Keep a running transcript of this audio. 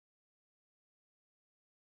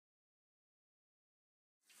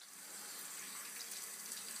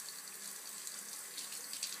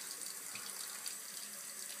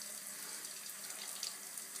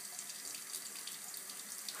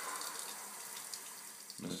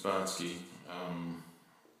Ms. Botsky,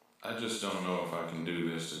 I just don't know if I can do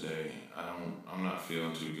this today. I'm not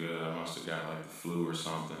feeling too good. I must have got like the flu or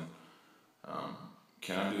something. Um,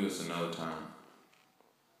 can I do this another time?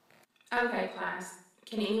 Okay, class.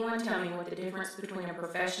 Can anyone tell me what the difference between a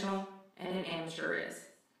professional and an amateur is?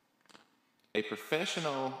 A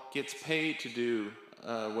professional gets paid to do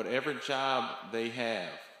whatever job they have.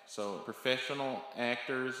 So professional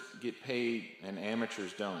actors get paid and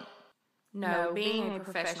amateurs don't. No, being a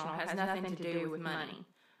professional has nothing to do with money.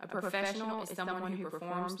 A professional is someone who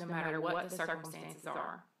performs no matter what the circumstances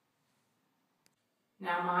are.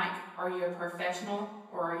 Now, Mike, are you a professional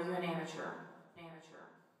or are you an amateur?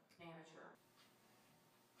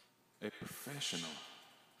 A professional.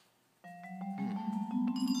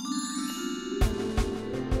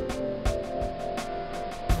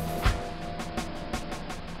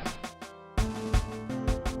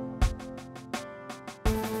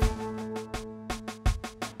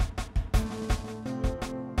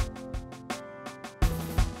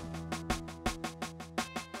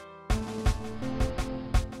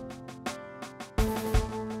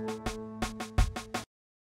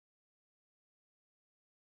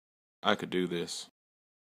 I could do this.